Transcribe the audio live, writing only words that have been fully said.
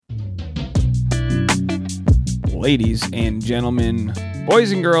ladies and gentlemen,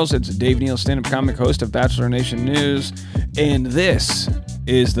 boys and girls, it's Dave Neal, stand-up comic, host of Bachelor Nation News, and this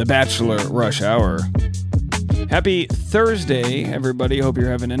is the Bachelor Rush Hour. Happy Thursday, everybody. Hope you're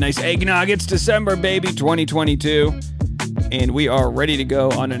having a nice eggnog. It's December, baby, 2022, and we are ready to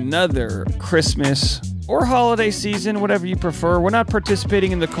go on another Christmas or holiday season, whatever you prefer. We're not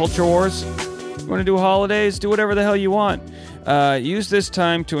participating in the culture wars. You want to do holidays? Do whatever the hell you want. Use this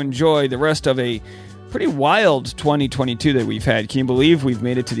time to enjoy the rest of a pretty wild 2022 that we've had. Can you believe we've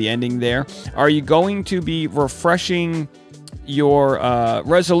made it to the ending there? Are you going to be refreshing your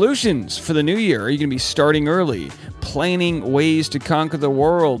resolutions for the new year? Are you going to be starting early, planning ways to conquer the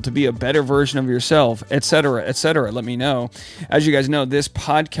world, to be a better version of yourself, etc., etc.? Let me know. As you guys know, this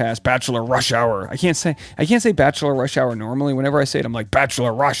podcast, Bachelor Rush Hour, I can't say Bachelor Rush Hour normally. Whenever I say it, I'm like,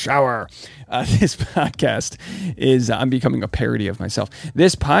 Bachelor Rush Hour. This podcast is, I'm becoming a parody of myself.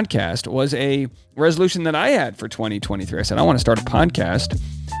 This podcast was a resolution that I had for 2023. I said, I want to start a podcast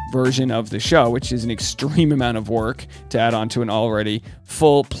version of the show, which is an extreme amount of work to add on to an already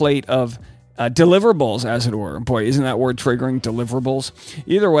full plate of deliverables, as it were. Boy, isn't that word triggering, deliverables?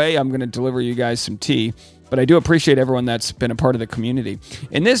 Either way, I'm going to deliver you guys some tea, but I do appreciate everyone that's been a part of the community.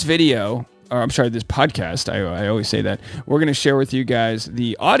 In this video, or I'm sorry, this podcast, I always say that, we're going to share with you guys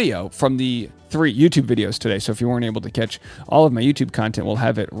the audio from the 3 YouTube videos today. So if you weren't able to catch all of my YouTube content, we'll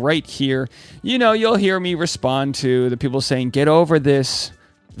have it right here. You know, you'll hear me respond to the people saying, get over this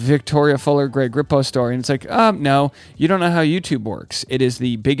Victoria Fuller Greg Grippo story. And it's like, no, you don't know how YouTube works. It is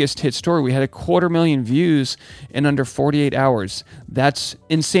the biggest hit story. We had 250,000 views in under 48 hours. That's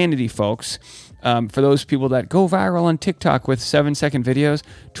insanity, folks. For those people that go viral on TikTok with 7-second videos,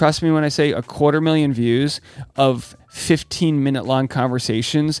 trust me when I say 250,000 views of 15-minute long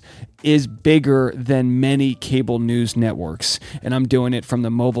conversations is bigger than many cable news networks. And I'm doing it from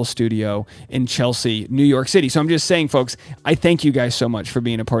the mobile studio in Chelsea, New York City. So I'm just saying, folks, I thank you guys so much for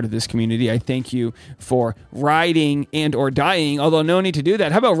being a part of this community. I thank you for riding and or dying, although no need to do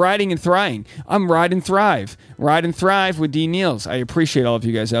that. How about riding and thriving? I'm ride and thrive. Ride and thrive with D. Neals. I appreciate all of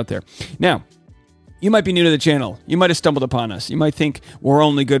you guys out there. Now, you might be new to the channel. You might have stumbled upon us. You might think we're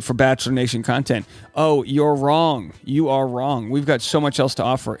only good for Bachelor Nation content. Oh, you're wrong. You are wrong. We've got so much else to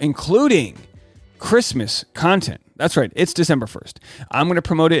offer, including Christmas content. That's right. It's December 1st. I'm going to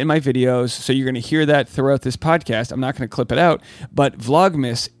promote it in my videos, so you're going to hear that throughout this podcast. I'm not going to clip it out, but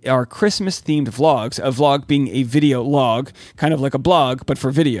Vlogmas are Christmas-themed vlogs, a vlog being a video log, kind of like a blog, but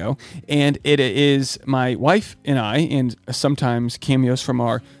for video. And it is my wife and I, and sometimes cameos from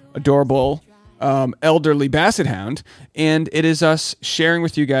our adorable elderly basset hound, and it is us sharing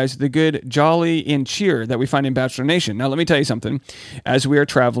with you guys the good jolly and cheer that we find in Bachelor Nation. Now, let me tell you something. As we are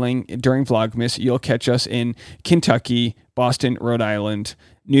traveling during Vlogmas, you'll catch us in Kentucky, Boston, Rhode Island,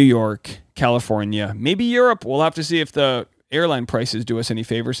 New York, California, maybe Europe. We'll have to see if the airline prices do us any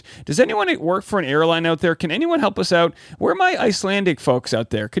favors. Does anyone work for an airline out there? Can anyone help us out? Where are my Icelandic folks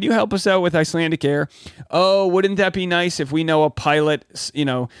out there? Could you help us out with Icelandic Air? Oh, wouldn't that be nice if we know a pilot,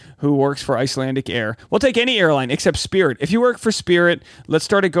 who works for Icelandic Air? We'll take any airline except Spirit. If you work for Spirit, let's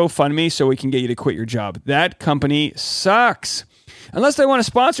start a GoFundMe so we can get you to quit your job. That company sucks. Unless they want to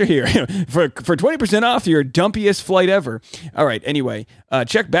sponsor here for 20% off your dumpiest flight ever. All right. Anyway,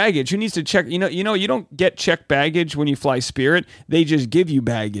 check baggage. Who needs to check? You don't get check baggage when you fly Spirit. They just give you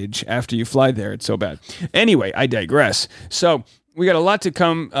baggage after you fly there. It's so bad. Anyway, I digress. So we got a lot to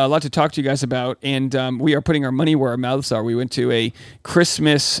talk to you guys about, and we are putting our money where our mouths are. We went to a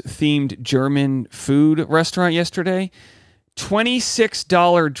Christmas-themed German food restaurant yesterday.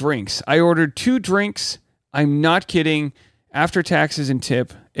 $26 drinks. I ordered 2 drinks. I'm not kidding. After taxes and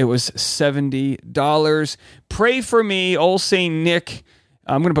tip, it was $70. Pray for me, old Saint Nick.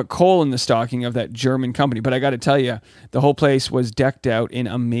 I'm going to put coal in the stocking of that German company. But I got to tell you, the whole place was decked out in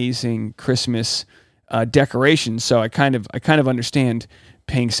amazing Christmas decorations. So I kind of understand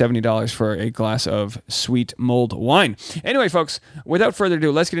paying $70 for a glass of sweet mulled wine. Anyway, folks, without further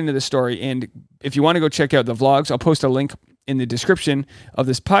ado, let's get into this story. And if you want to go check out the vlogs, I'll post a link in the description of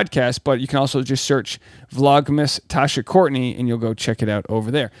this podcast, but you can also just search Vlogmas Tasha Courtney and you'll go check it out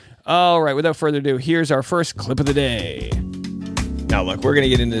over there. All right, without further ado, here's our first clip of the day. Now, look, we're going to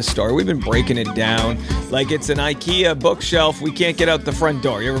get into this story. We've been breaking it down like it's an IKEA bookshelf. We can't get out the front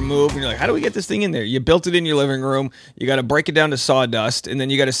door. You ever move and you're like, how do we get this thing in there? You built it in your living room. You got to break it down to sawdust, and then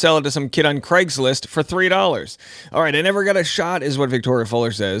you got to sell it to some kid on Craigslist for $3. All right, I never got a shot, is what Victoria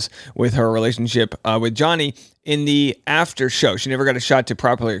Fuller says, with her relationship with Johnny in the after show. She never got a shot to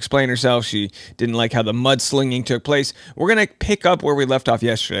properly explain herself. She didn't like how the mudslinging took place. We're going to pick up where we left off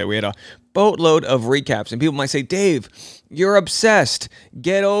yesterday. We had a boatload of recaps, and people might say, Dave, you're obsessed.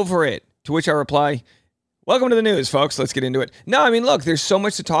 Get over it. To which I reply, Welcome to the news, folks. Let's get into it. No, I mean, look, there's so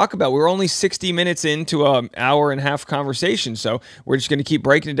much to talk about. We're only 60 minutes into an hour and a half conversation, so we're just going to keep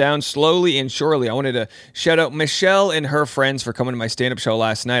breaking it down slowly and surely. I wanted to shout out Michelle and her friends for coming to my stand-up show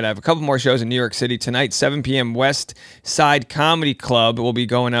last night. I have a couple more shows in New York City tonight, 7 p.m. West Side Comedy Club. We'll be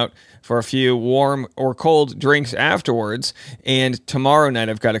going out for a few warm or cold drinks afterwards. And tomorrow night,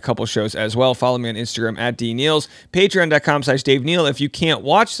 I've got a couple shows as well. Follow me on Instagram at DNeils, patreon.com/Dave Neal. If you can't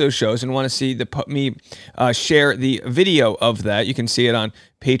watch those shows and want to see me share the video of that, you can see it on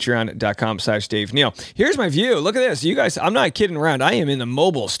patreon.com/Dave Neal. Here's my view. Look at this. You guys, I'm not kidding around. I am in the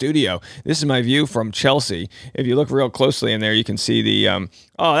mobile studio. This is my view from Chelsea. If you look real closely in there, you can see the,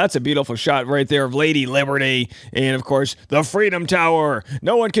 that's a beautiful shot right there of Lady Liberty. And of course, the Freedom Tower.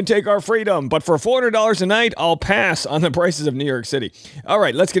 No one can take our freedom, but for $400 a night, I'll pass on the prices of New York City. All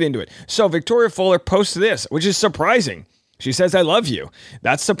right, let's get into it. So Victoria Fuller posts this, which is surprising. She says, I love you.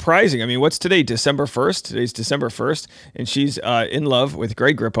 That's surprising. I mean, what's today? December 1st? Today's December 1st. And she's in love with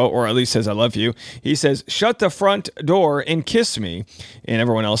Greg Grippo, or at least says, I love you. He says, shut the front door and kiss me. And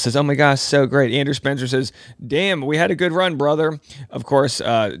everyone else says, oh my gosh, so great. Andrew Spencer says, damn, we had a good run, brother. Of course,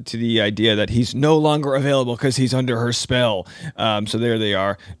 to the idea that he's no longer available because he's under her spell. So there they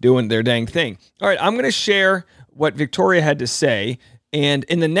are doing their dang thing. All right, I'm going to share what Victoria had to say. And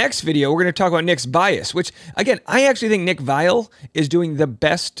in the next video, we're going to talk about Nick's bias, which, again, I actually think Nick Viall is doing the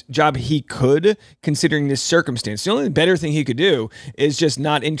best job he could considering this circumstance. The only better thing he could do is just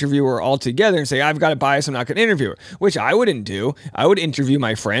not interview her altogether and say, I've got a bias, I'm not going to interview her, which I wouldn't do. I would interview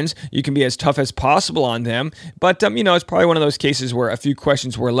my friends. You can be as tough as possible on them. But, it's probably one of those cases where a few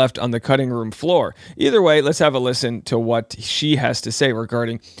questions were left on the cutting room floor. Either way, let's have a listen to what she has to say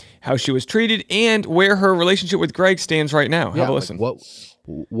regarding how she was treated and where her relationship with Greg stands right now. Have a listen.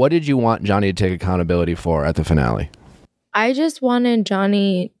 What did you want Johnny to take accountability for at the finale? I just wanted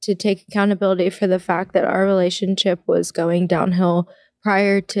Johnny to take accountability for the fact that our relationship was going downhill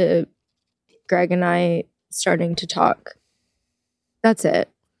prior to Greg and I starting to talk. That's it.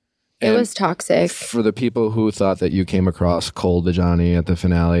 It was toxic. For the people who thought that you came across cold to Johnny at the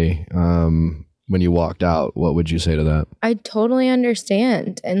finale, when you walked out, what would you say to that? I totally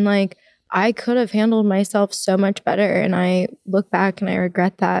understand. And I could have handled myself so much better. And I look back and I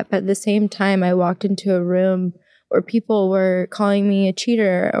regret that. But at the same time, I walked into a room where people were calling me a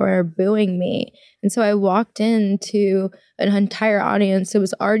cheater or booing me. And so I walked into an entire audience that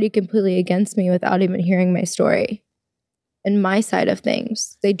was already completely against me without even hearing my story and my side of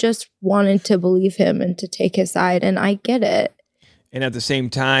things. They just wanted to believe him and to take his side. And I get it. And at the same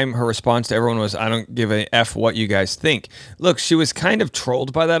time, her response to everyone was, I don't give a F what you guys think. Look, she was kind of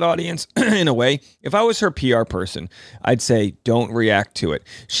trolled by that audience in a way. If I was her PR person, I'd say, don't react to it.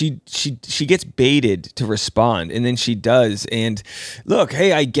 She gets baited to respond, and then she does. And look,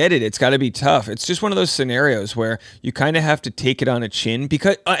 hey, I get it. It's got to be tough. It's just one of those scenarios where you kind of have to take it on a chin.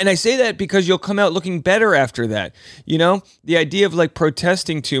 Because, and I say that because you'll come out looking better after that. The idea of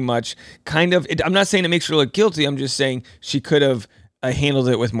protesting too much I'm not saying it makes her look guilty. I'm just saying she could have handled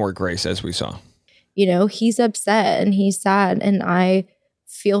it with more grace, as we saw. He's upset and he's sad, and I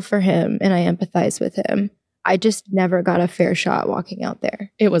feel for him and I empathize with him. I just never got a fair shot walking out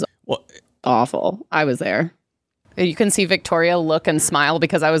there. It was awful. I was there. You can see Victoria look and smile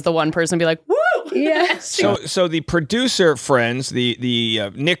because I was the one person be like, woo! Yes. So the producer friends, the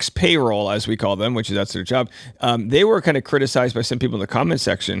Nick's payroll, as we call them, that's their job, they were kind of criticized by some people in the comment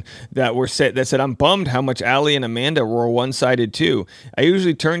section that said, I'm bummed how much Allie and Amanda were one-sided too. I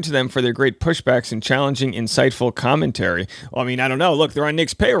usually turn to them for their great pushbacks and challenging, insightful commentary. Well, I mean, I don't know. Look, they're on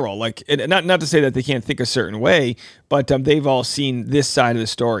Nick's payroll. Not to say that they can't think a certain way, but they've all seen this side of the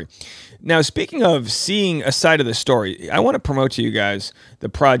story. Now, speaking of seeing a side of the story, I want to promote to you guys the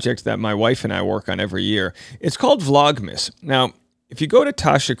project that my wife and I work on every year. It's called Vlogmas. Now, if you go to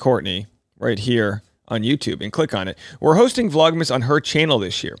Tasha Courtney right here on YouTube and click on it, we're hosting Vlogmas on her channel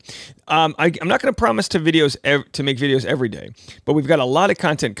this year. I'm not going to promise to make videos every day, but we've got a lot of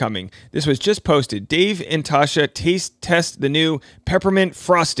content coming. This was just posted. Dave and Tasha taste test the new Peppermint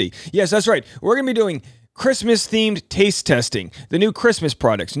Frosty. Yes, that's right. We're going to be doing Christmas-themed taste testing, the new Christmas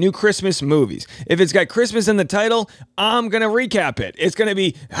products, new Christmas movies. If it's got Christmas in the title, I'm going to recap it. It's going to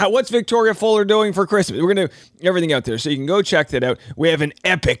be, what's Victoria Fuller doing for Christmas? We're going to do everything out there, so you can go check that out. We have an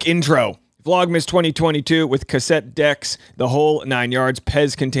epic intro. Vlogmas 2022 with cassette decks, the whole 9 yards,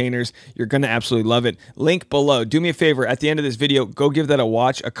 Pez containers. You're going to absolutely love it. Link below. Do me a favor. At the end of this video, go give that a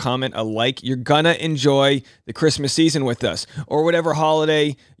watch, a comment, a like. You're going to enjoy the Christmas season with us or whatever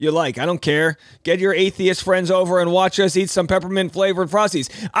holiday you like. I don't care. Get your atheist friends over and watch us eat some peppermint flavored Frosties.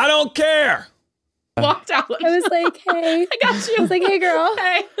 I don't care. Walked out. I was like, hey. I got you. I was like, hey, girl.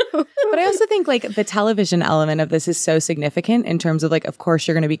 Hey. But I also think like the television element of this is so significant in terms of like, of course,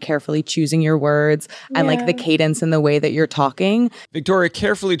 you're going to be carefully choosing your words and like the cadence and the way that you're talking Victoria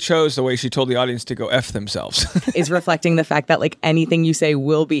carefully chose the way she told the audience to go F themselves. is reflecting the fact that like anything you say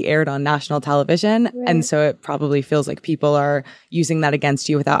will be aired on national television. Right. And so it probably feels like people are using that against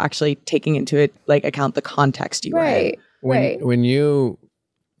you without actually taking into it like account the context you were in. Right. When you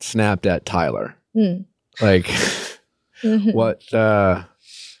snapped at Tyler, like what? I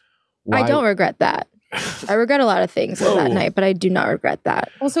Why- don't regret that. I regret a lot of things that night, but I do not regret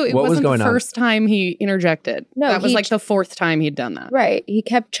that. Also, it What was wasn't going the on? first time he interjected. No, that was he like the fourth time he'd done that. Right. He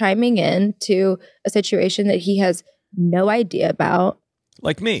kept chiming in to a situation that he has no idea about,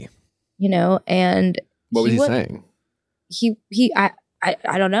 Like me. you know, and What was he would- saying?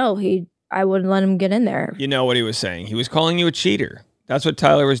 I don't know. I wouldn't let him get in there. You know what he was saying. He was calling you a cheater. That's what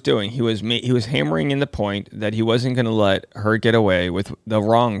Tyler was doing. He was hammering in the point that he wasn't going to let her get away with the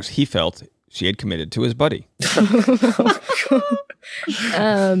wrongs he felt she had committed to his buddy.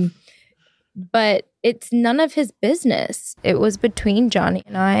 But it's none of his business. It was between Johnny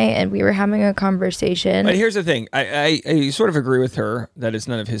and I, and we were having a conversation. But here's the thing. I sort of agree with her that it's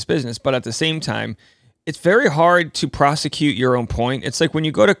none of his business, but at the same time, it's very hard to prosecute your own point. It's like when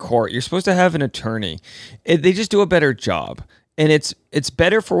you go to court, you're supposed to have an attorney. They just do a better job. And it's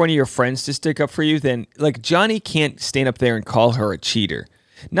better for one of your friends to stick up for you than, like, Johnny can't stand up there and call her a cheater.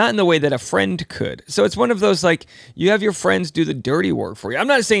 Not in the way that a friend could. So it's one of those, like, you have your friends do the dirty work for you. I'm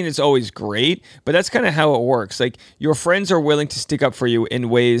not saying it's always great, but that's kind of how it works. Like, your friends are willing to stick up for you in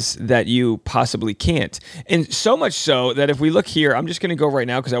ways that you possibly can't. And so much so that if we look here, I'm just going to go right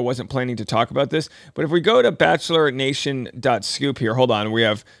now because I wasn't planning to talk about this. But if we go to bachelornation.scoop here, hold on, we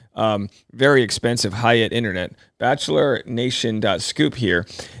have very expensive Hyatt internet, bachelornation.scoop here.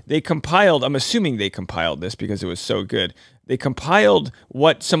 They compiled, I'm assuming they compiled this because it was so good. They compiled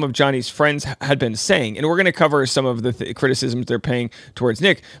what some of Johnny's friends had been saying, and we're going to cover some of the criticisms they're paying towards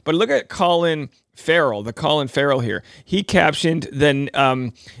Nick. But look at Colin Farrell here. He captioned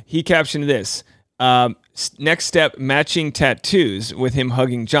this. Next step, matching tattoos with him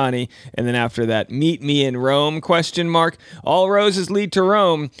hugging Johnny. And then after that, meet me in Rome, ? All roads lead to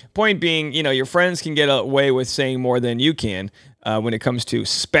Rome. Point being, your friends can get away with saying more than you can when it comes to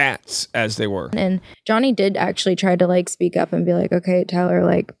spats, as they were. And Johnny did actually try to like speak up and be like, okay, Tyler,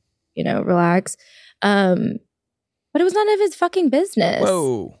 like, relax. But it was none of his fucking business.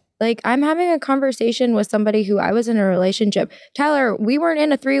 Whoa. Like, I'm having a conversation with somebody who I was in a relationship. Tyler, we weren't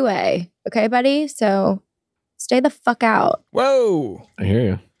in a three-way. Okay, buddy? So stay the fuck out. Whoa. I hear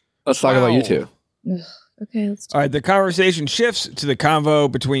you. Let's talk about you two. Okay, let's All right, the conversation shifts to the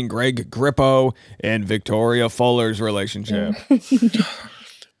convo between Greg Grippo and Victoria Fuller's relationship.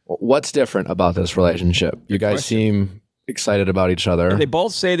 What's different about this relationship? You guys question. seem excited about each other. They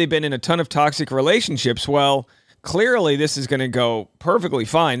both say they've been in a ton of toxic relationships. Well, clearly this is going to go perfectly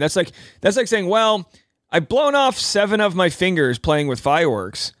fine. That's like saying, well, I've blown off 7 of my fingers playing with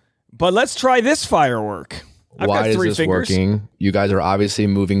fireworks, but let's try this firework. I've Why got is 3 this fingers. working? You guys are obviously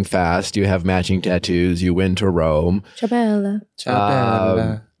moving fast. You have matching tattoos. You went to Rome. Chabella.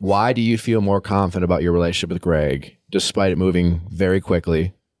 Why do you feel more confident about your relationship with Greg, despite it moving very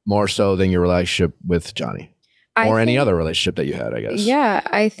quickly, more so than your relationship with Johnny? Or any other relationship that you had, I guess. Yeah,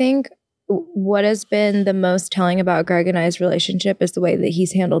 I think what has been the most telling about Greg and I's relationship is the way that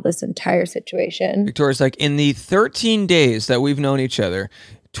he's handled this entire situation. Victoria's like, in the 13 days that we've known each other,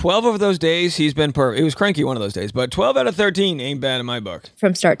 12 of those days he's been perfect. It was cranky one of those days, but 12 out of 13 ain't bad in my book.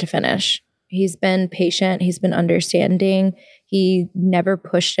 From start to finish. He's been patient. He's been understanding. He never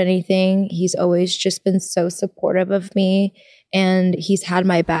pushed anything. He's always just been so supportive of me. And he's had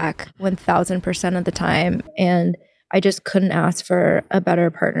my back 1,000% of the time. And I just couldn't ask for a better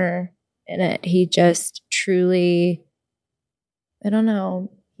partner in it. He just truly, I don't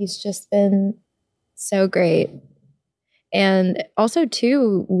know, he's just been so great. And also,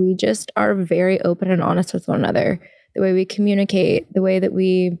 too, we just are very open and honest with one another. The way we communicate, the way that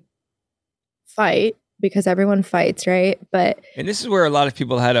we fight, because everyone fights, right? And this is where a lot of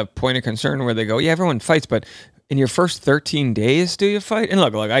people had a point of concern where they go, yeah, everyone fights, but in your first 13 days, do you fight? And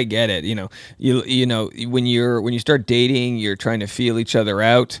look, I get it. You know, when you start dating, you're trying to feel each other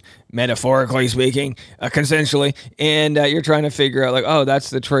out, metaphorically speaking, consensually, and you're trying to figure out like, oh, that's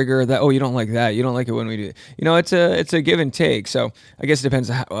the trigger. That you don't like that. You don't like it when we do. It's a give and take. So I guess it depends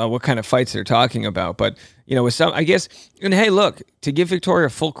on what kind of fights they're talking about. But with some, I guess. And hey, look, to give Victoria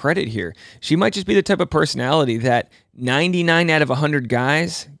full credit here, she might just be the type of personality that 99 out of 100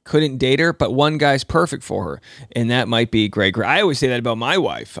 guys couldn't date her, but one guy's perfect for her, and that might be Greg. I always say that about my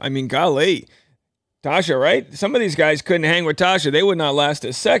wife. I mean, golly, Tasha, right? Some of these guys couldn't hang with Tasha. They would not last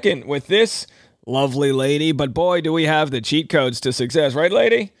a second with this lovely lady. But boy, do we have the cheat codes to success. Right,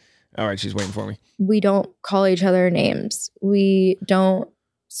 lady? All right, she's waiting for me. We don't call each other names. We don't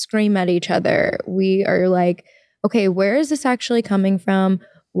scream at each other. We are like, okay, where is this actually coming from?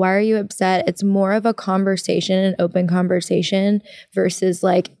 Why are you upset? It's more of a conversation, an open conversation versus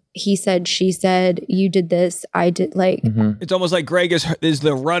like, he said, she said, you did this, I did, like. It's almost like Greg is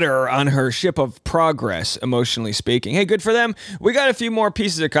the rudder on her ship of progress, emotionally speaking. Hey, good for them. We got a few more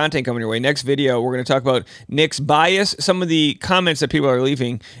pieces of content coming your way. Next video, we're going to talk about Nick's bias, some of the comments that people are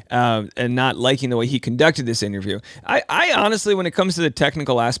leaving and not liking the way he conducted this interview. I honestly, when it comes to the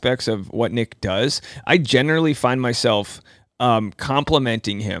technical aspects of what Nick does, I generally find myself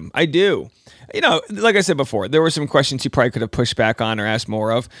complimenting him. I do. You know, like I said before, there were some questions he probably could have pushed back on or asked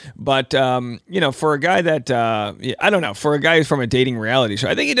more of. But, you know, for a guy that, I don't know, for a guy who's from a dating reality show,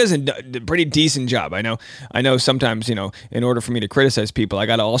 I think he does a pretty decent job. I know sometimes, you know, in order for me to criticize people, I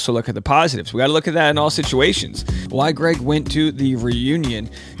got to also look at the positives. We got to look at that in all situations. Why Greg went to the reunion.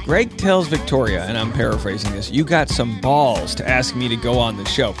 Greg tells Victoria, and I'm paraphrasing this, you got some balls to ask me to go on the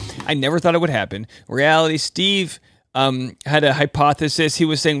show. I never thought it would happen. Reality, Steve had a hypothesis. He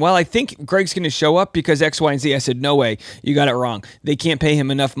was saying, well, I think Greg's going to show up because X, Y, and Z. I said, no way. You got it wrong. They can't pay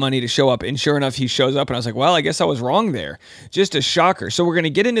him enough money to show up. And sure enough, he shows up. And I was like, well, I guess I was wrong there. Just a shocker. So we're going to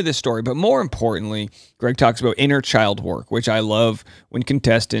get into this story. But more importantly, Greg talks about inner child work, which I love when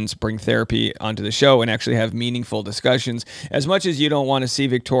contestants bring therapy onto the show and actually have meaningful discussions. As much as you don't want to see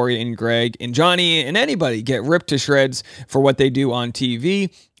Victoria and Greg and Johnny and anybody get ripped to shreds for what they do on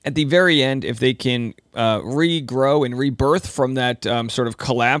TV, at the very end, if they can regrow and rebirth from that sort of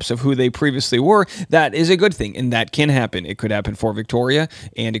collapse of who they previously were, that is a good thing. And that can happen. It could happen for Victoria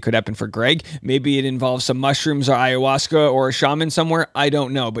and it could happen for Greg. Maybe it involves some mushrooms or ayahuasca or a shaman somewhere. I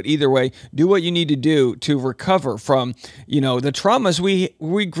don't know. But either way, do what you need to do to recover from, you know, the traumas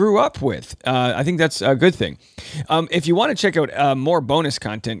we grew up with. I think that's a good thing. If you want to check out more bonus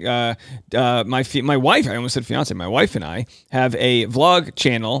content, my wife, I almost said fiance, my wife and I have a vlog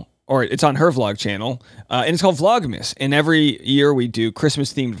channel, or it's on her vlog channel, and it's called Vlogmas. And every year we do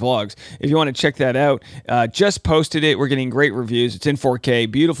Christmas-themed vlogs. If you want to check that out, just posted it. We're getting great reviews. It's in 4K.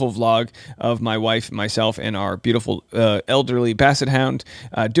 Beautiful vlog of my wife, myself, and our beautiful elderly basset hound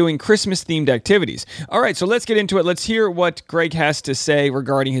doing Christmas-themed activities. All right, so let's get into it. Let's hear what Greg has to say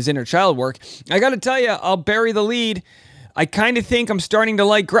regarding his inner child work. I got to tell you, I'll bury the lead. I kind of think I'm starting to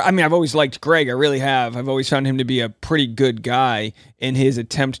like Greg. I mean, I've always liked Greg. I really have. I've always found him to be a pretty good guy in his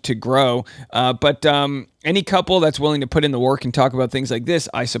attempt to grow. But any couple that's willing to put in the work and talk about things like this,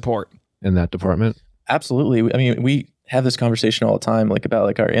 I support. In that department? Absolutely. I mean, we have this conversation all the time, like about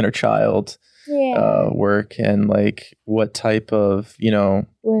like our inner child work and like what type of, you know,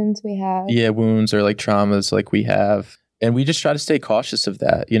 wounds we have. Yeah, wounds or like traumas like we have. And we just try to stay cautious of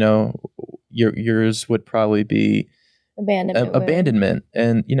that. You know, yours would probably be abandonment.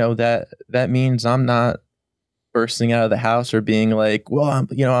 And you know that means I'm not bursting out of the house or being like, well,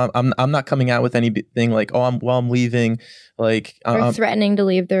 I'm not coming out with anything like, oh, I'm leaving, like or threatening to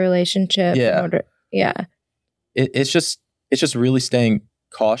leave the relationship. It's just really staying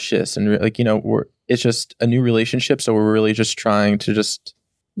cautious and like, you know, it's just a new relationship, so we're really just trying to just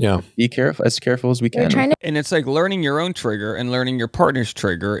be careful as we can. And it's like learning your own trigger and learning your partner's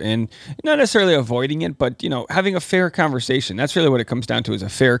trigger and not necessarily avoiding it, but, you know, having a fair conversation. That's really what it comes down to, is a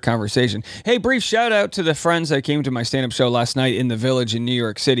fair conversation. Hey, brief shout out to the friends that came to my stand-up show last night in the Village in New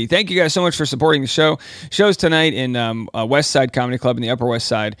York City. Thank you guys so much for supporting the show. Shows tonight in West Side Comedy Club in the Upper West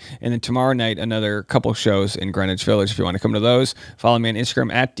Side. And then tomorrow night, another couple shows in Greenwich Village. If you want to come to those, follow me on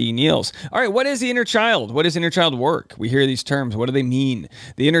Instagram at DNeils. All right, what is the inner child? What is inner child work? We hear these terms. What do they mean?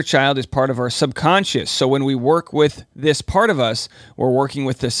 The inner child is part of our subconscious. So when we work with this part of us, we're working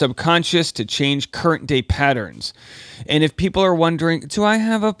with the subconscious to change current day patterns. And if people are wondering, do I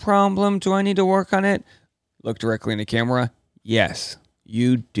have a problem? Do I need to work on it? Look directly in the camera. Yes,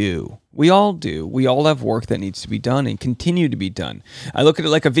 you do. We all do. We all have work that needs to be done and continue to be done. I look at it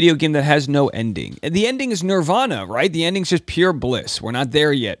like a video game that has no ending. And the ending is nirvana, right? The ending's just pure bliss. We're not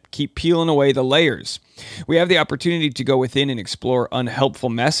there yet. Keep peeling away the layers. We have the opportunity to go within and explore unhelpful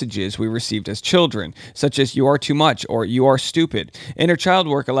messages we received as children, such as you are too much or you are stupid. Inner child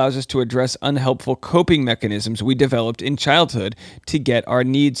work allows us to address unhelpful coping mechanisms we developed in childhood to get our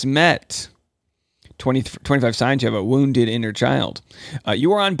needs met. 25 signs you have a wounded inner child.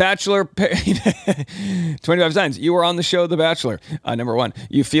 You were on Bachelor. 25 signs. You were on the show The Bachelor. Number 1,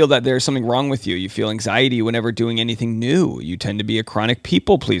 you feel that there's something wrong with you. You feel anxiety whenever doing anything new. You tend to be a chronic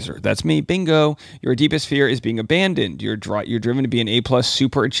people pleaser. That's me. Bingo. Your deepest fear is being abandoned. You're driven to be an A+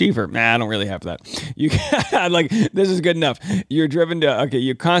 super achiever. Nah, I don't really have that. You like, this is good enough. You're driven to,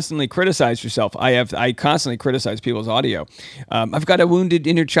 you constantly criticize yourself. I constantly criticize people's audio. I've got a wounded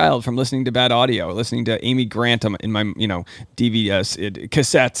inner child from listening to bad audio, listening to Amy Grant in my, DVD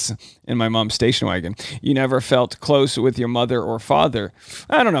cassettes in my mom's station wagon. You never felt close with your mother or father.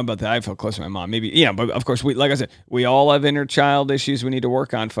 I don't know about that. I felt close with my mom. Maybe, yeah, but of course, like I said, we all have inner child issues we need to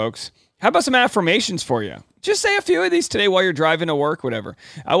work on, folks. How about some affirmations for you? Just say a few of these today while you're driving to work, whatever.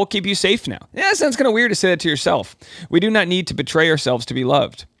 I will keep you safe now. Yeah, it sounds kind of weird to say that to yourself. We do not need to betray ourselves to be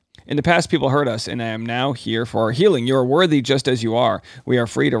loved. In the past, people hurt us, and I am now here for our healing. You are worthy just as you are. We are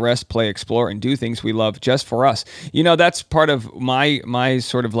free to rest, play, explore, and do things we love just for us. That's part of my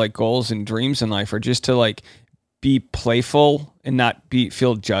sort of like goals and dreams in life, are just to like be playful and not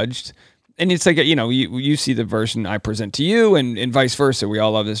feel judged. And it's like, you see the version I present to you and vice versa. We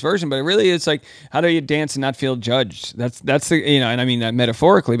all love this version, but really it's like, how do you dance and not feel judged? That's the, and I mean that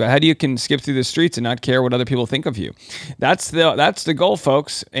metaphorically, but how do you can skip through the streets and not care what other people think of you? That's the goal,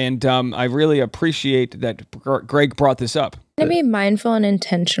 folks. And I really appreciate that Greg brought this up. To be mindful and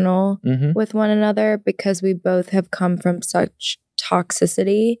intentional with one another, because we both have come from such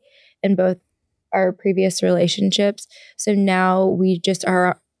toxicity in both our previous relationships. So now we just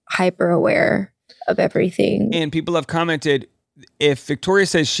are hyper aware of everything. And people have commented, if Victoria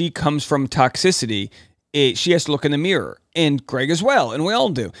says she comes from toxicity, she has to look in the mirror, and Greg as well, and we all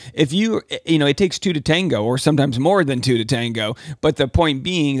do. If it takes 2 to tango, or sometimes more than 2 to tango, but the point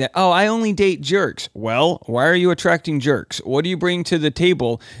being that, I only date jerks. Well, why are you attracting jerks? What do you bring to the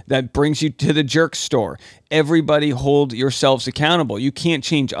table that brings you to the jerk store? Everybody hold yourselves accountable. You can't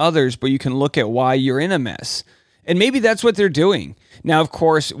change others, but you can look at why you're in a mess. And maybe that's what they're doing. Now, of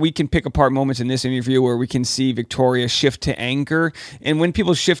course, we can pick apart moments in this interview where we can see Victoria shift to anger. And when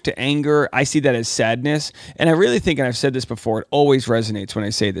people shift to anger, I see that as sadness. And I really think, and I've said this before, it always resonates when I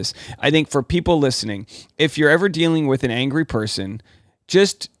say this. I think for people listening, if you're ever dealing with an angry person,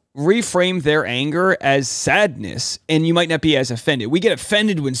 just reframe their anger as sadness, and you might not be as offended. We get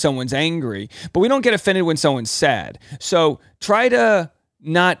offended when someone's angry, but we don't get offended when someone's sad. So try to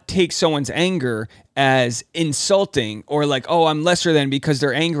not take someone's anger as insulting or like, I'm lesser than because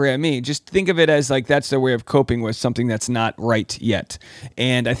they're angry at me. Just think of it as like that's their way of coping with something that's not right yet.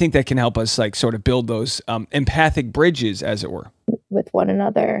 And I think that can help us like sort of build those empathic bridges, as it were, with one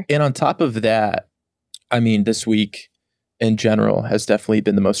another. And on top of that, I mean, this week in general has definitely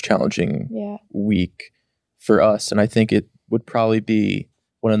been the most challenging week for us. And I think it would probably be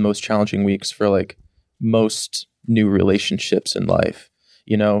one of the most challenging weeks for like most new relationships in life.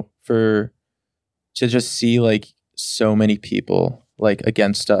 To just see like so many people like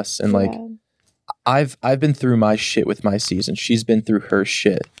against us, and like I've been through my shit with my season. She's been through her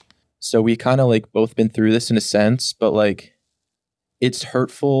shit. So we kind of like both been through this in a sense, but like it's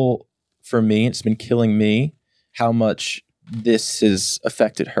hurtful for me. It's been killing me how much this has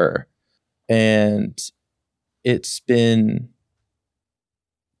affected her. And it's been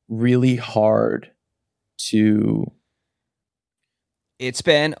really hard to It's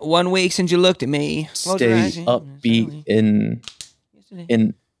been 1 week since you looked at me. Stay upbeat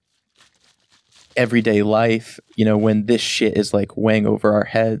in everyday life, when this shit is like weighing over our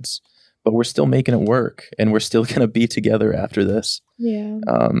heads, but we're still making it work, and we're still going to be together after this. Yeah.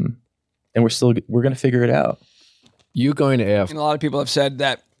 And we're going to figure it out. You going to AF? And a lot of people have said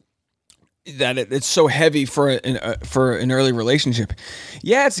that it's so heavy for an early relationship.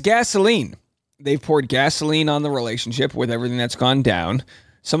 Yeah, it's gasoline. They've poured gasoline on the relationship with everything that's gone down.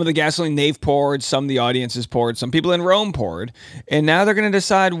 Some of the gasoline they've poured, some the audience has poured, some people in Rome poured, and now they're going to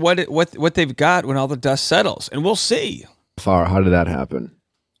decide what they've got when all the dust settles, and we'll see. How did that happen?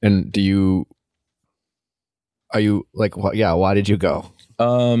 And are you like, why did you go?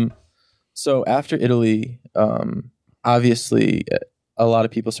 So after Italy, obviously a lot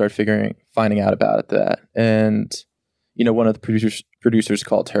of people started finding out about that, and one of the producers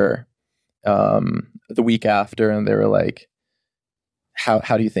called her the week after, and they were like,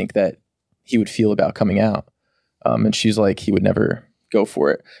 how do you think that he would feel about coming out? And she's like, he would never go for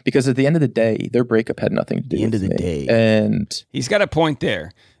it, because at the end of the day, their breakup had nothing to do with me. And he's got a point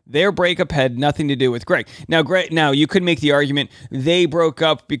there. Their breakup had nothing to do with Greg. Now, you could make the argument they broke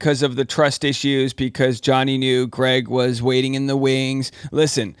up because of the trust issues, because Johnny knew Greg was waiting in the wings.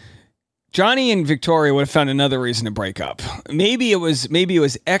 Listen, Johnny and Victoria would have found another reason to break up. Maybe it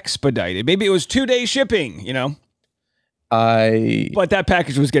was expedited. Maybe it was 2-day shipping, you know? But that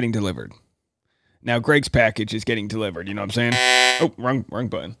package was getting delivered. Now Greg's package is getting delivered. You know what I'm saying? Oh, wrong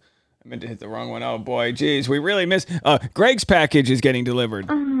button. I meant to hit the wrong one. Oh boy, geez, we really missed. Greg's package is getting delivered.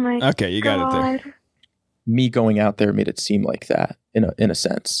 Oh my God. Okay, you got it there. Me going out there made it seem like that in a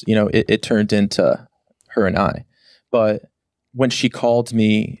sense. You know, it turned into her and I. But when she called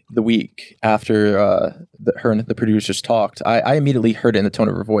me the week after her and the producers talked, I immediately heard it in the tone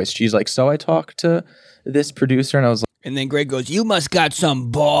of her voice. She's like, "So I talked to this producer," and I was like, and then Greg goes, "You must got some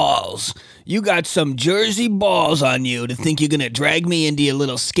balls. You got some Jersey balls on you to think you're gonna drag me into your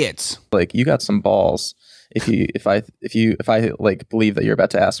little skits." Like, you got some balls. If I like believe that you're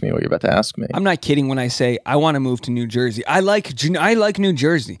about to ask me what you're about to ask me. I'm not kidding when I say I want to move to New Jersey. I like New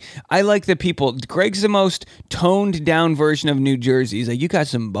Jersey. I like the people. Greg's the most toned down version of New Jersey. He's like, "You got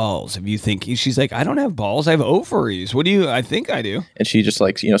some balls." If you think she's like, "I don't have balls. I have ovaries." What do you? I think I do. And she just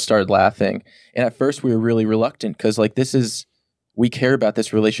like started laughing. And at first we were really reluctant because like we care about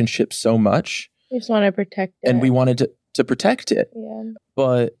this relationship so much. We just want to protect it, and we wanted to protect it. Yeah,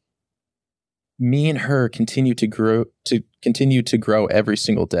 but me and her continue to grow every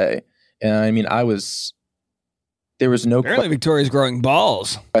single day. And I mean, there was no apparently Victoria's growing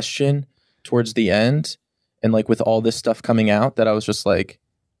balls question towards the end. And like with all this stuff coming out that I was just like,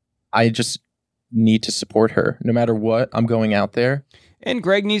 I just need to support her no matter what. I'm going out there. And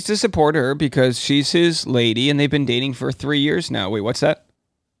Greg needs to support her because she's his lady and they've been dating for 3 years now. Wait, what's that?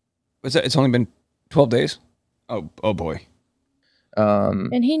 It's only been 12 days. Oh boy.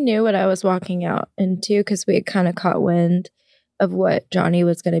 And he knew what I was walking out into because we had kind of caught wind of what Johnny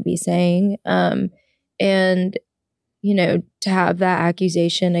was going to be saying. And, to have that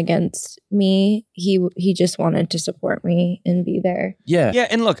accusation against me, he just wanted to support me and be there. Yeah. Yeah.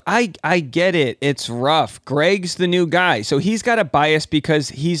 And look, I get it. It's rough. Greg's the new guy. So he's got a bias because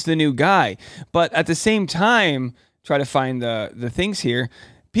he's the new guy. But at the same time, try to find the things here.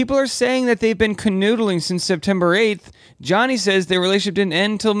 People are saying that they've been canoodling since September 8th. Johnny says their relationship didn't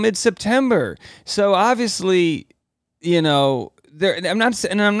end until mid-September. So obviously, I'm not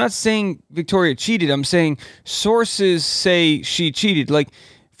saying Victoria cheated. I'm saying sources say she cheated. Like,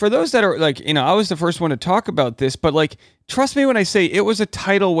 for those that are like, I was the first one to talk about this, but like, trust me when I say it was a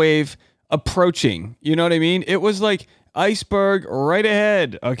tidal wave approaching. You know what I mean? It was like iceberg right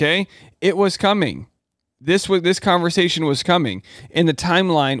ahead. Okay, it was coming. This conversation was coming, and the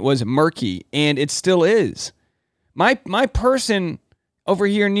timeline was murky, and it still is. My person over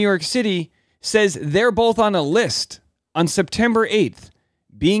here in New York City says they're both on a list on September 8th,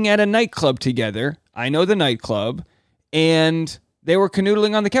 being at a nightclub together. I know the nightclub, and they were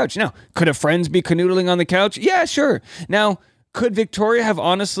canoodling on the couch. Now, could a friends be canoodling on the couch? Yeah, sure. Now, could Victoria have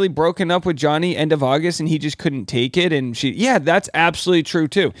honestly broken up with Johnny end of August, and he just couldn't take it? And yeah, that's absolutely true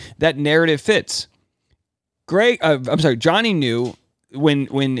too. That narrative fits. Johnny knew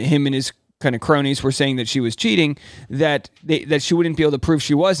when him and his kind of cronies were saying that she was cheating, that she wouldn't be able to prove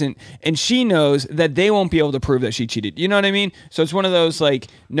she wasn't, and she knows that they won't be able to prove that she cheated. You know what I mean? So it's one of those like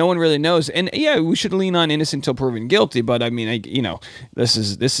no one really knows. And yeah, we should lean on innocent till proven guilty. But I mean, this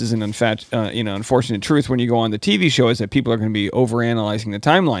is an unfortunate truth when you go on the TV show is that people are going to be overanalyzing the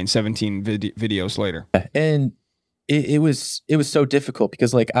timeline 17 videos later. And it was so difficult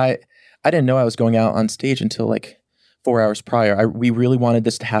because like I didn't know I was going out on stage until like 4 hours prior. We really wanted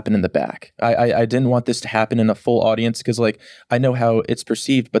this to happen in the back. I didn't want this to happen in a full audience because like I know how it's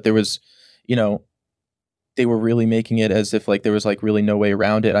perceived, but there was, they were really making it as if like there was like really no way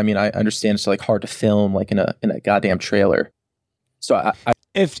around it. I mean, I understand it's like hard to film like in a goddamn trailer. So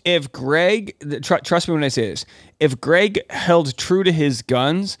if Greg, trust me when I say this, if Greg held true to his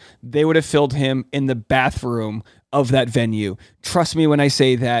guns, they would have filmed him in the bathroom of that venue. Trust me when I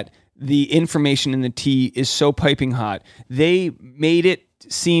say that. The information in the tea is so piping hot. They made it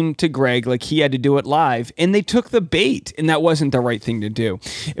seem to Greg like he had to do it live, and they took the bait, and that wasn't the right thing to do.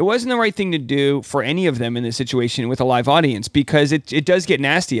 It wasn't the right thing to do for any of them in this situation with a live audience because it does get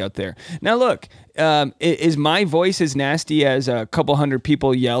nasty out there. Now, look, is my voice as nasty as a couple hundred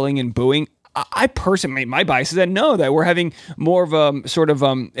people yelling and booing? I personally, my bias is that we're having more of a sort of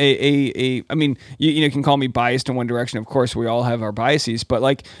I mean, you can call me biased in one direction. Of course, we all have our biases, but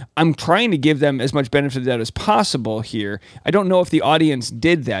like I'm trying to give them as much benefit of that as possible here. I don't know if the audience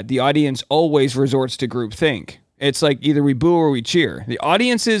did that. The audience always resorts to groupthink. It's like either we boo or we cheer. The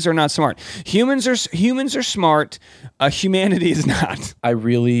audiences are not smart. Humans are smart. Humanity is not.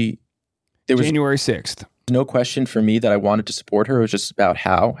 January 6th. No question for me that I wanted to support her. It was just about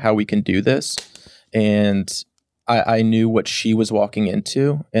how we can do this. And I knew what she was walking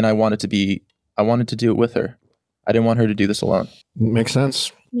into, and I wanted to do it with her. I didn't want her to do this alone. Makes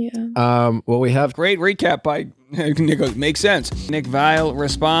sense. Yeah. Well, we have great recap by Nick. Goes, makes sense. Nick Viall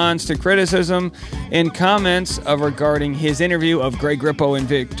responds to criticism and comments regarding his interview of Greg Grippo and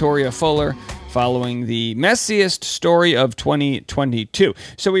Victoria Fuller following the messiest story of 2022.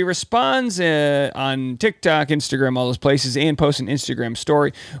 So he responds on TikTok, Instagram, all those places, and posts an Instagram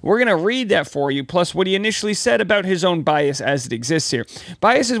story. We're going to read that for you, plus what he initially said about his own bias as it exists here.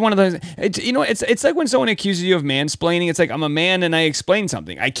 Bias is one of those, it's like when someone accuses you of mansplaining. It's like, I'm a man and I explain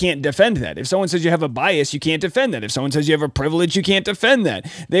something. I can't defend that. If someone says you have a bias, you can't defend that. If someone says you have a privilege, you can't defend that.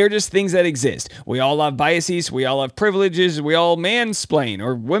 They're just things that exist. We all have biases. We all have privileges. We all mansplain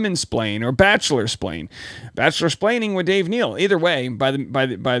or women-splain or bachelor-splain. Bachelor-splaining with Dave Neal. Either way, by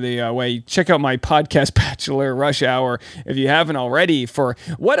the way, check out my podcast, Bachelor Rush Hour, if you haven't already, for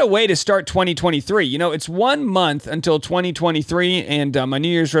what a way to start 2023. You know, it's 1 month until 2023, and my New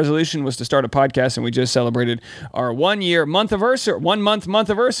Year's resolution was to start a podcast, and we just celebrated our 1 month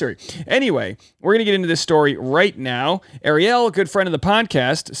anniversary. Anyway, we're going to get into this story right now. Ariel, a good friend of the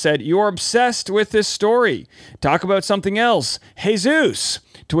podcast, said, "You're obsessed with this story. Talk about something else. Jesus."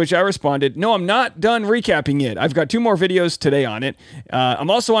 To which I responded, "No, I'm not done recapping it. I've got 2 more videos today on it. I'm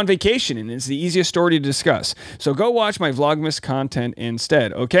also on vacation, and it's the easiest story to discuss. So go watch my Vlogmas content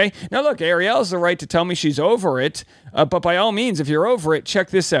instead, okay?" Now look, Ariel has the right to tell me she's over it, but by all means, if you're over it, check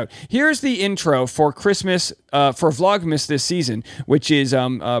this out. Here's the intro for Christmas, for Vlogmas this season, which is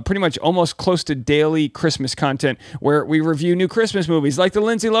pretty much almost close to daily Christmas content, where we review new Christmas movies, like the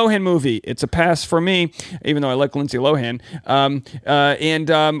Lindsay Lohan movie. It's a pass for me, even though I like Lindsay Lohan.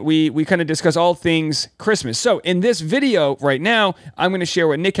 We kind of discuss all things Christmas. So in this video right now, I'm going to share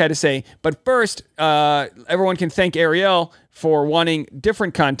what Nick had to say. But first, everyone can thank Ariel for wanting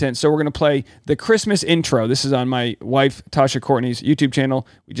different content. So we're going to play the Christmas intro. This is on my wife, Tasha Courtney's YouTube channel.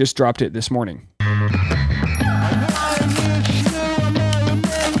 We just dropped it this morning.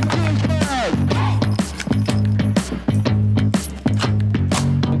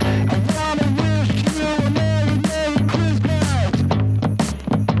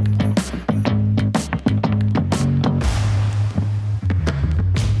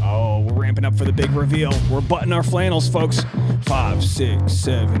 Up for the big reveal. We're buttoning our flannels, folks. 5, 6,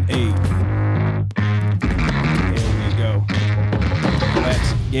 7, 8. There we go.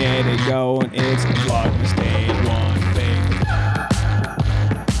 Let's get it going. It's Vlogmas Day 1, baby.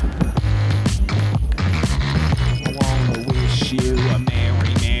 I wanna wish you a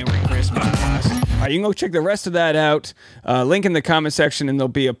Merry Christmas. All right, you can go check the rest of that out. Link in the comment section, and there'll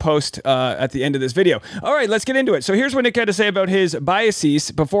be a post at the end of this video. All right, let's get into it. So here's what Nick had to say about his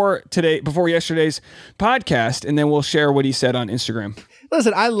biases before yesterday's podcast, and then we'll share what he said on Instagram.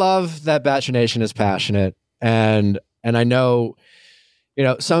 Listen, I love that Bachelor Nation is passionate, and I know,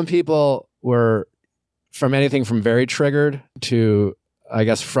 some people were from anything from very triggered to, I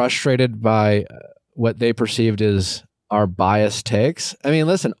guess, frustrated by what they perceived as our biased takes. I mean,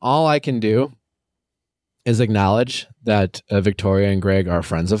 listen, all I can do is acknowledge that Victoria and Greg are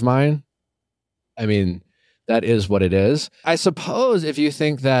friends of mine. I mean, that is what it is. I suppose if you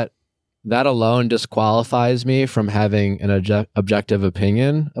think that alone disqualifies me from having an objective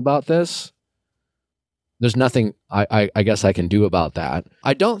opinion about this, there's nothing I guess I can do about that.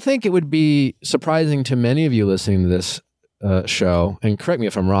 I don't think it would be surprising to many of you listening to this show, and correct me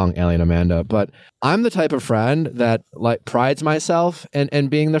if I'm wrong, Allie and Amanda, but I'm the type of friend that prides myself in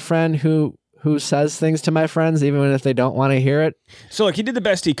being the friend who says things to my friends, even if they don't want to hear it. So look, he did the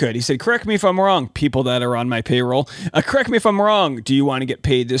best he could. He said, correct me if I'm wrong, people that are on my payroll. Correct me if I'm wrong. Do you want to get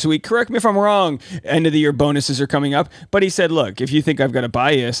paid this week? Correct me if I'm wrong. End of the year bonuses are coming up. But he said, look, if you think I've got a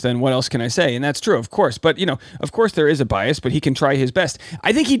bias, then what else can I say? And that's true, of course. But, of course there is a bias, but he can try his best.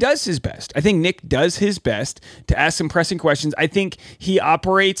 I think he does his best. I think Nick does his best to ask some pressing questions. I think he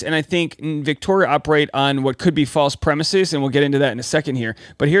operates, and I think Victoria operate on what could be false premises, and we'll get into that in a second here.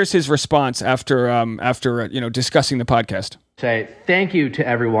 But here's his response after discussing the podcast. Say thank you to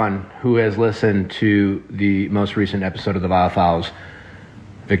everyone who has listened to the most recent episode of the Viall Files,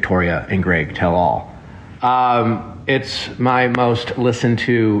 Victoria and Greg Tell All. It's my most listened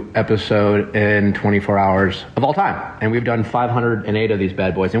to episode in 24 hours of all time. And we've done 508 of these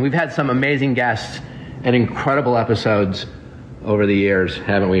bad boys. And we've had some amazing guests and incredible episodes over the years,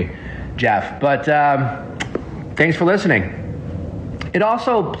 haven't we, Jeff? But thanks for listening. It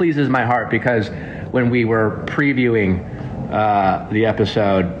also pleases my heart because when we were previewing the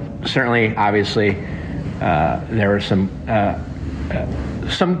episode, certainly, obviously, there were some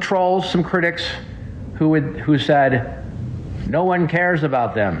trolls, some critics who said no one cares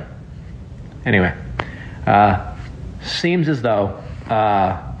about them. Anyway, seems as though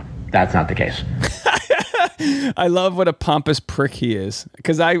that's not the case. I love what a pompous prick he is,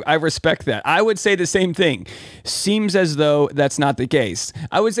 because I respect that. I would say the same thing. Seems as though that's not the case.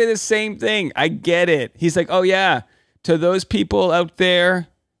 I would say the same thing. I get it. He's like, oh yeah, to those people out there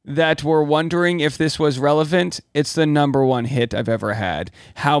that were wondering if this was relevant, it's the number one hit I've ever had.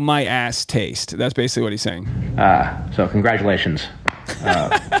 How my ass taste. That's basically what he's saying. So congratulations,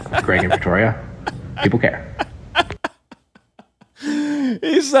 Greg and Victoria. People care.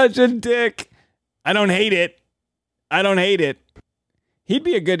 He's such a dick. I don't hate it. He'd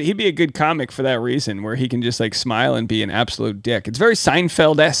be a good comic for that reason, where he can just like smile and be an absolute dick. It's very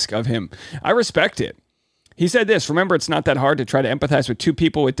Seinfeld-esque of him. I respect it. He said this: remember, it's not that hard to try to empathize with two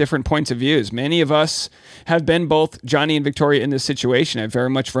people with different points of views. Many of us have been both Johnny and Victoria in this situation. I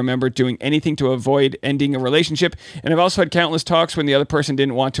very much remember doing anything to avoid ending a relationship, and I've also had countless talks when the other person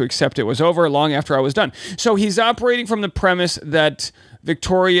didn't want to accept it was over long after I was done. So he's operating from the premise that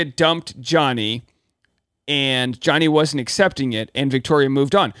Victoria dumped Johnny, and Johnny wasn't accepting it, and Victoria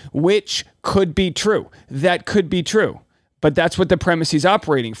moved on, which could be true. That could be true. But that's what the premise he's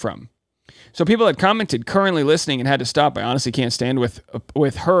operating from. So people that commented, currently listening and had to stop. I honestly can't stand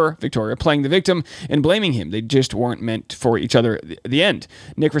with her, Victoria, playing the victim and blaming him. They just weren't meant for each other at the end.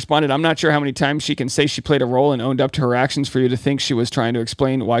 Nick responded, I'm not sure how many times she can say she played a role and owned up to her actions for you to think she was trying to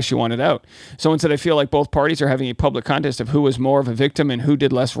explain why she wanted out. Someone said, I feel like both parties are having a public contest of who was more of a victim and who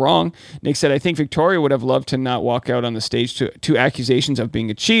did less wrong. Nick said, I think Victoria would have loved to not walk out on the stage to accusations of being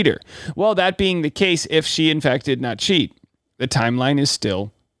a cheater. Well, that being the case, if she in fact did not cheat, the timeline is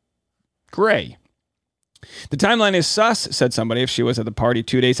still gray. The timeline is sus, said somebody, if she was at the party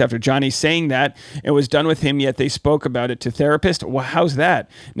 2 days after Johnny saying that and was done with him, yet they spoke about it to therapist. Well, how's that?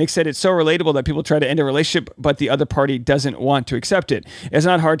 Nick said it's so relatable that people try to end a relationship, but the other party doesn't want to accept it. It's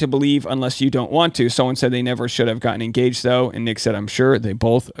not hard to believe unless you don't want to. Someone said they never should have gotten engaged, though, and Nick said, I'm sure they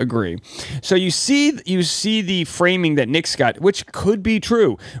both agree. So you see the framing that Nick's got, which could be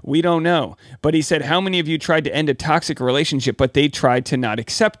true. We don't know. But he said, how many of you tried to end a toxic relationship, but they tried to not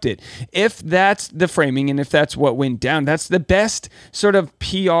accept it? If that's the framing, and if that's what went down, that's the best sort of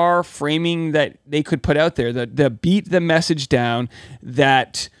PR framing that they could put out there. The beat the message down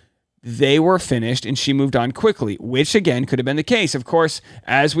that they were finished and she moved on quickly, which again could have been the case. Of course,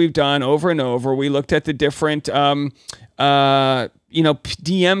 as we've done over and over, we looked at the different DMs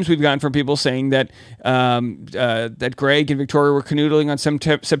we've gotten from people saying that that Greg and Victoria were canoodling on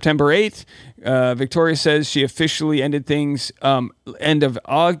September 8th. Victoria says she officially ended things end of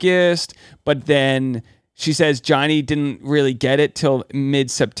August, but then she says Johnny didn't really get it till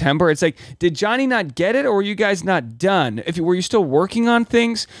mid-September. It's like, did Johnny not get it, or were you guys not done? Were you still working on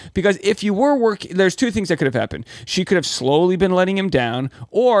things? Because if you were working, there's two things that could have happened. She could have slowly been letting him down,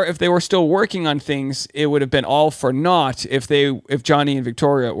 or if they were still working on things, it would have been all for naught if Johnny and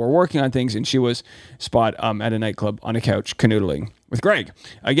Victoria were working on things and she was at a nightclub on a couch canoodling with Greg.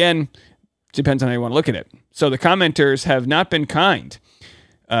 Again, depends on how you want to look at it. So the commenters have not been kind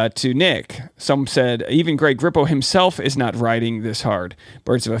to Nick. Some said, even Greg Grippo himself is not riding this hard.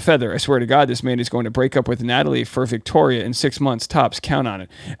 Birds of a feather. I swear to God, this man is going to break up with Natalie for Victoria in 6 months tops. Count on it.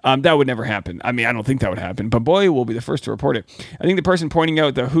 That would never happen. I mean, I don't think that would happen, but boy, we'll be the first to report it. I think the person pointing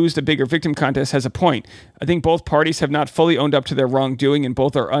out the who's the bigger victim contest has a point. I think both parties have not fully owned up to their wrongdoing, and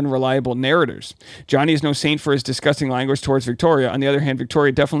both are unreliable narrators. Johnny is no saint for his disgusting language towards Victoria. On the other hand,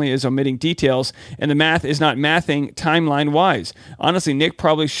 Victoria definitely is omitting details, and the math is not mathing timeline-wise. Honestly, Nick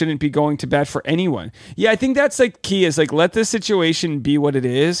probably shouldn't be going to bat for anyone. Yeah, I think that's like key, is like, let the situation be what it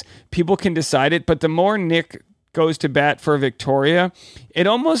is. People can decide it, but the more Nick goes to bat for Victoria, it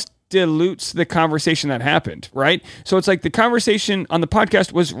almost dilutes the conversation that happened, right? So it's like the conversation on the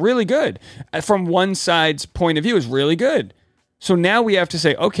podcast was really good. From one side's point of view, is really good. So now we have to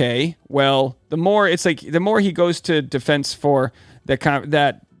say, okay, well, the more he goes to defense for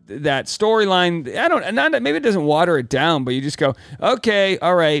that storyline, maybe it doesn't water it down, but you just go, okay,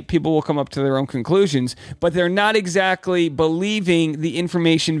 all right, people will come up to their own conclusions, but they're not exactly believing the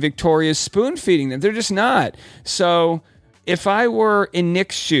information Victoria's spoon feeding them. They're just not. So if I were in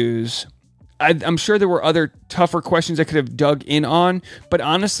Nick's shoes, I'm sure there were other tougher questions I could have dug in on, but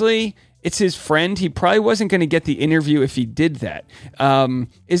honestly, it's his friend. He probably wasn't going to get the interview if he did that.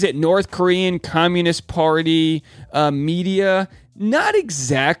 Is it North Korean Communist Party media? Not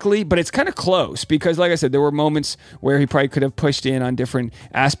exactly, but it's kind of close because, like I said, there were moments where he probably could have pushed in on different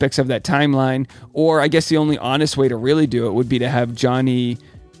aspects of that timeline, or I guess the only honest way to really do it would be to have Johnny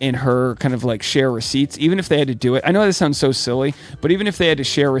and her kind of like share receipts, even if they had to do it. I know this sounds so silly, but even if they had to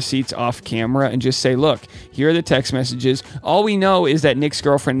share receipts off camera and just say, look, here are the text messages. All we know is that Nick's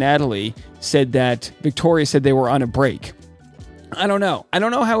girlfriend, Natalie, said that Victoria said they were on a break. I don't know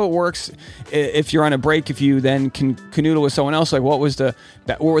how it works if you're on a break, if you then can canoodle with someone else. Like what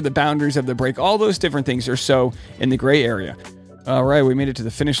were the boundaries of the break? All those different things are so in the gray area. All right, we made it to the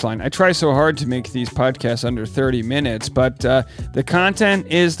finish line. I try so hard to make these podcasts under 30 minutes, but the content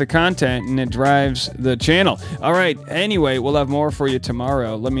is the content, and it drives the channel. All right, anyway, we'll have more for you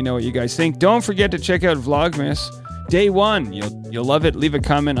tomorrow. Let me know what you guys think. Don't forget to check out Vlogmas Day 1. You'll love it. Leave a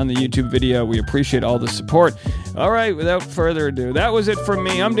comment on the YouTube video. We appreciate all the support. All right, without further ado, that was it from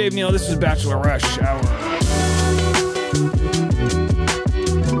me. I'm Dave Neal. This is Bachelor Rush Hour.